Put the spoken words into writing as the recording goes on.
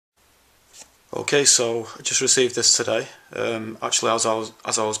Okay, so I just received this today. Actually, as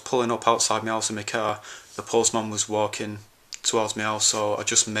I was pulling up outside my house in my car, the postman was walking towards my house, so I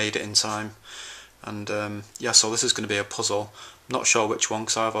just made it in time. And yeah, so this is going to be a puzzle. I'm not sure which one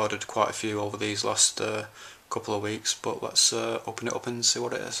because I've ordered quite a few over these last couple of weeks, but let's open it up and see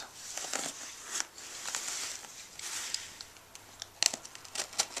what it is.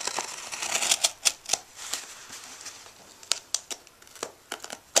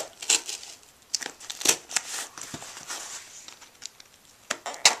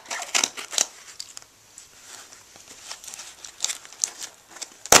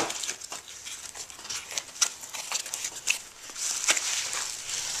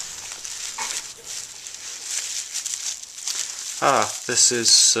 This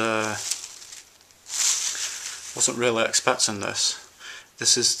is, wasn't really expecting this.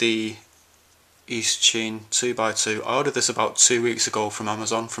 This is the Sheen 2x2. I ordered this about 2 weeks ago from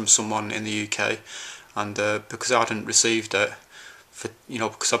Amazon from someone in the UK, and because I hadn't received it,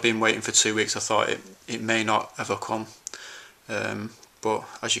 because I've been waiting for 2 weeks, I thought it may not ever come. But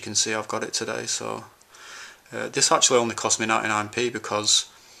as you can see, I've got it today. So this actually only cost me 99p because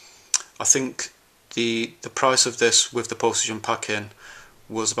I think the price of this with the postage and packing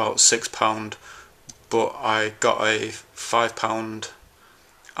was about £6, but I got a £5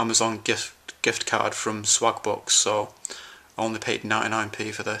 Amazon gift card from Swagbucks, so I only paid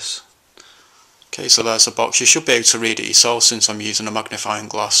 99p for this. Okay, so there's the box. You should be able to read it yourself since I'm using a magnifying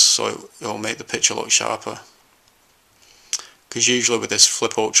glass, so it'll make the picture look sharper. Because usually with this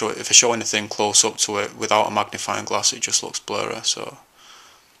Flip Ultra, if I show anything close up to it without a magnifying glass, it just looks blurry. So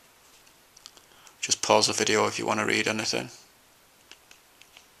just pause the video if you want to read anything.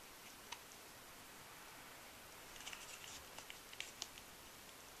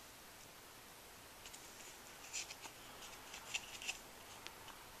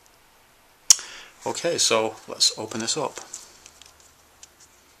 Okay, so let's open this up.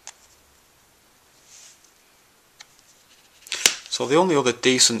 So the only other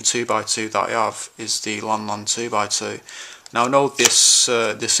decent 2x2 that I have is the Landland 2x2. Now I know this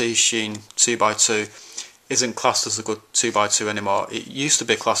Sheen 2x2 isn't classed as a good 2x2 anymore. It used to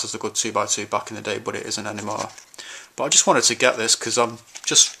be classed as a good 2x2 back in the day, but it isn't anymore. But I just wanted to get this because I'm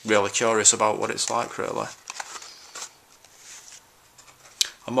just really curious about what it's like, really.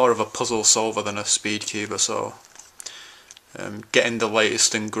 I'm more of a puzzle solver than a speed cuber, so getting the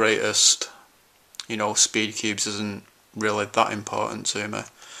latest and greatest, speed cubes isn't really that important to me.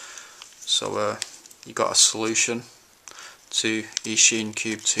 So you got a solution to Sheen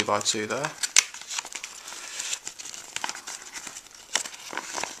Cube 2x2 there.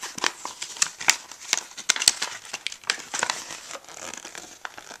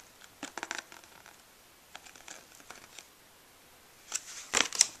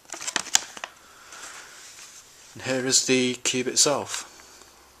 And here is the cube itself.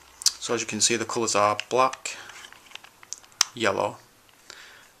 So as you can see, the colours are black, yellow,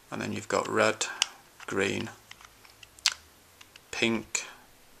 and then you've got red, green, pink,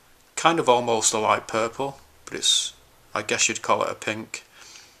 kind of almost a light purple, but I guess you'd call it a pink,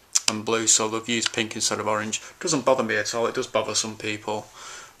 and blue, so they've used pink instead of orange. It doesn't bother me at all. It does bother some people,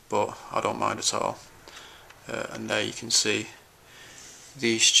 but I don't mind at all. And there you can see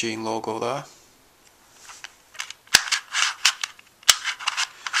the Sheen logo there.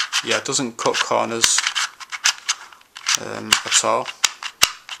 Yeah, it doesn't cut corners at all,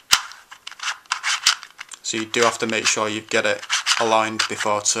 so you do have to make sure you get it aligned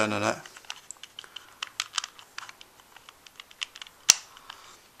before turning it.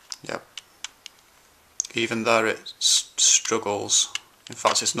 Yep. Even there it struggles. In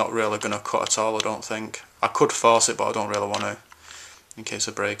fact, it's not really going to cut at all, I don't think. I could force it, but I don't really want to, in case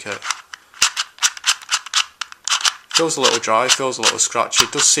I break it. Feels a little dry, feels a little scratchy.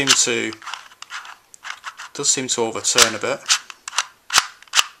 It does seem to overturn a bit.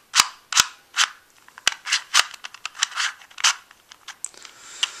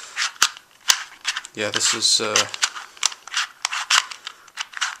 Yeah, this is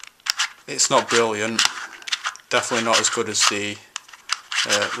it's not brilliant. Definitely not as good as the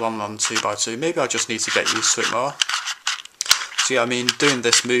Landland 2x2. Maybe I just need to get used to it more. So yeah, I mean, doing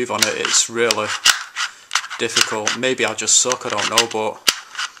this move on it, it's really difficult. Maybe I just suck, I don't know, but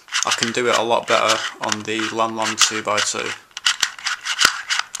I can do it a lot better on the Landland 2x2.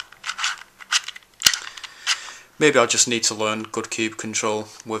 Maybe I just need to learn good cube control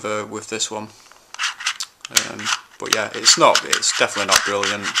with this one. But yeah, it's definitely not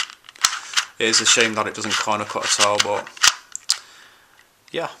brilliant. It is a shame that it doesn't corner cut at all, but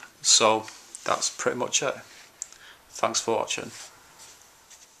yeah, so that's pretty much it. Thanks for watching.